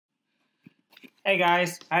Hey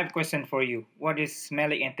guys, I have a question for you. What is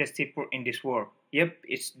smelly and tasty fruit in this world? Yep,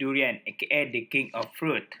 it's durian, aka the king of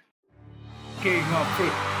fruit. King of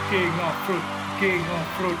fruit, king of fruit, king of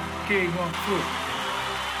fruit, king of fruit.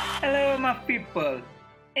 Hello, my people.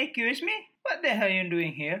 Excuse me? What the hell are you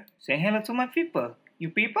doing here? Say hello to my people. You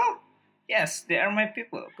people? Yes, they are my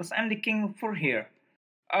people, because I'm the king of fruit here.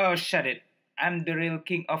 Oh, shut it. I'm the real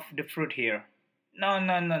king of the fruit here. No,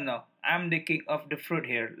 no, no, no. I'm the king of the fruit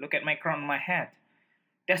here. Look at my crown on my head.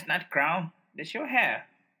 That's not crown. That's your hair.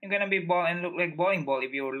 You're gonna be bald and look like bowling ball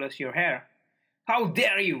if you lose your hair. How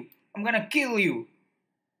dare you! I'm gonna kill you!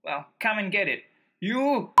 Well, come and get it.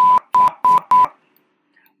 You!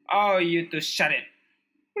 Oh, you two shut it.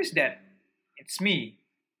 Who's that? It's me,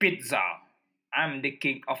 Pizza. I'm the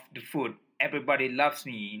king of the food. Everybody loves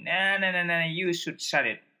me. Nah, nah, nah, nah. You should shut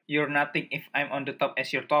it. You're nothing if I'm on the top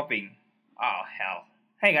as your topping. Oh, hell.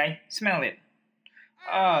 Hey, guy, smell it.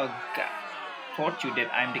 Oh, God. Told you that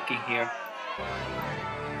I'm the king here.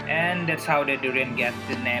 And that's how the durian got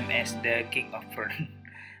the name as the king of fruit.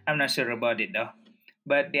 I'm not sure about it though.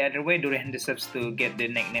 But the other way, durian deserves to get the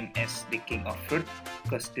nickname as the king of fruit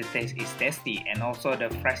because the taste is tasty and also the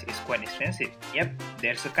price is quite expensive. Yep,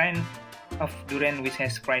 there's a kind of durian which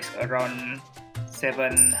has price around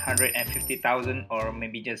 750,000 or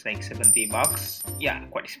maybe just like 70 bucks. Yeah,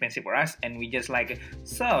 quite expensive for us, and we just like,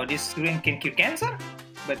 so this durian can cure cancer?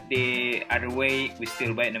 But the other way, we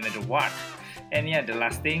still buy it no matter what. And yeah, the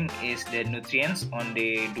last thing is the nutrients on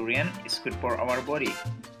the durian is good for our body.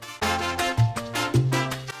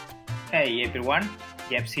 Hey everyone,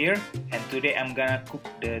 James here, and today I'm gonna cook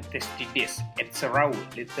the tasty dish at Serawe,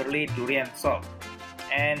 literally durian soup.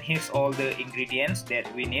 And here's all the ingredients that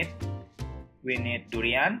we need. We need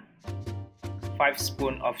durian, 5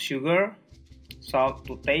 spoons of sugar, salt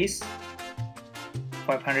to taste,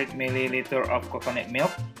 500 milliliter of coconut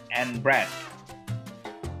milk, and bread.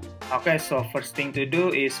 Okay, so first thing to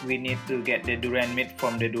do is we need to get the durian meat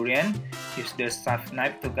from the durian. Use the sharp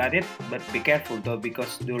knife to cut it, but be careful though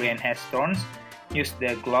because durian has thorns. Use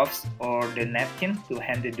the gloves or the napkin to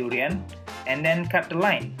hand the durian and then cut the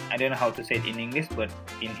line. I don't know how to say it in English, but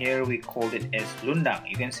in here we called it as lundang.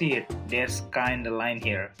 You can see it. There's kind of line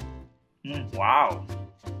here. Wow,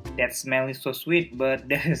 that smell is so sweet, but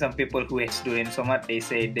there are some people who hate durian so much they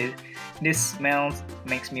say this smell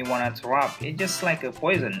makes me wanna throw up. It's just like a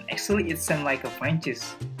poison. Actually, it sounds like a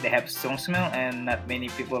Frenchies. They have strong smell and not many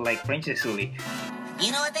people like Frenchies really.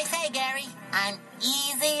 You know what they say, Gary? I'm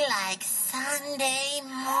easy like Sunday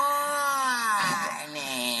morning.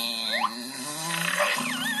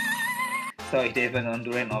 So it depends on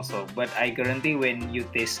durian also, but I guarantee when you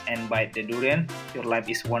taste and bite the durian, your life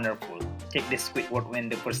is wonderful. Check the Squidward when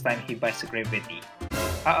the first time he bites gravity.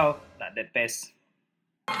 Uh-oh, not that fast.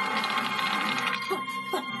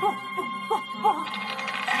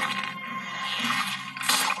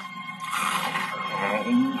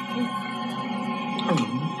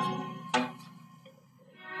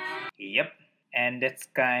 Yep, and that's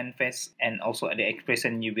kind fast and also the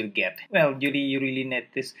expression you will get. Well, Judy, you really need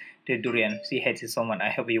this the durian. She hates it so much. I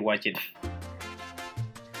hope you watch it.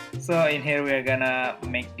 So in here we are gonna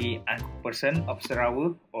make the uncooked version of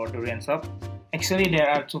Serawe or durian soup. Actually, there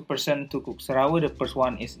are 2 versions to cook Serawe. The first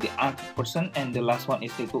one is the uncooked version and the last one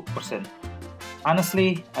is the cooked version.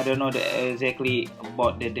 Honestly, I don't know exactly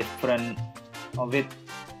about the difference of it,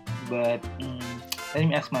 but let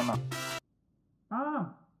me ask my mom.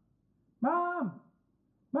 Mom!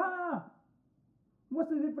 What's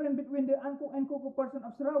the difference between the uncooked and cooked version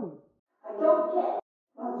of Serawe? I don't care.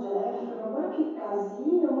 Ma Jeff, ma guarda che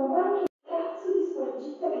casino, ma guarda che cazzo di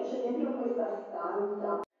sporcizia che c'è dentro questa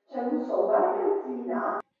stanza. Cioè, non so, guarda che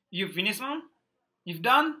azzina. You finished, Mom? You've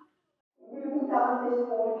done? Mutande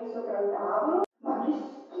sporche sopra il tavolo. Ma che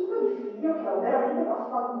schifo di figlio che ho, veramente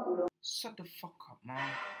vaffanculo. Shut the fuck up, Mom.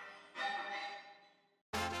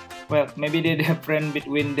 Well, maybe the difference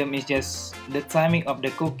between them is just the timing of the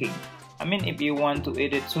cooking. I mean, if you want to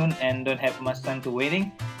eat it soon and don't have much time to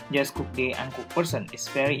waiting, just cook the uncooked version. It's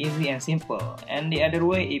very easy and simple. And the other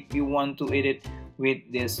way, if you want to eat it with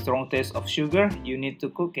the strong taste of sugar, you need to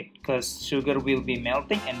cook it because sugar will be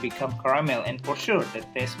melting and become caramel, and for sure the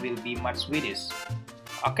taste will be much sweetish.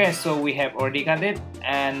 Okay, so we have already cut it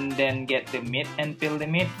and then get the meat and peel the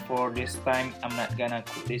meat. For this time, I'm not gonna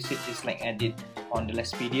cook this shit just like I did on the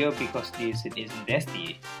last video because this shit isn't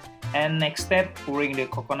tasty. And next step, pouring the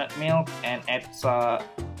coconut milk and add some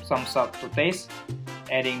salt to taste,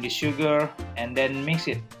 adding the sugar and then mix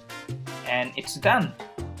it. And it's done.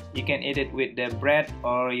 You can eat it with the bread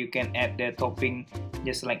or you can add the topping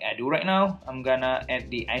just like I do right now. I'm gonna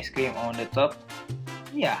add the ice cream on the top.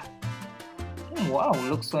 Yeah. Wow,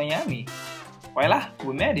 looks so yummy. Voila,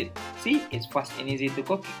 we made it. See, it's fast and easy to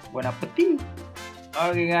cook. Bon appetit!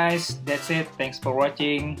 Okay guys, that's it. Thanks for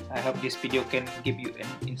watching. I hope this video can give you an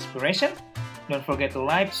inspiration. Don't forget to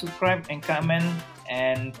like, subscribe, and comment.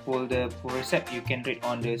 And for the full recipe you can read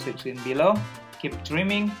on the description below. Keep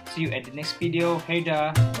dreaming. See you at the next video. Hey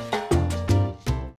da!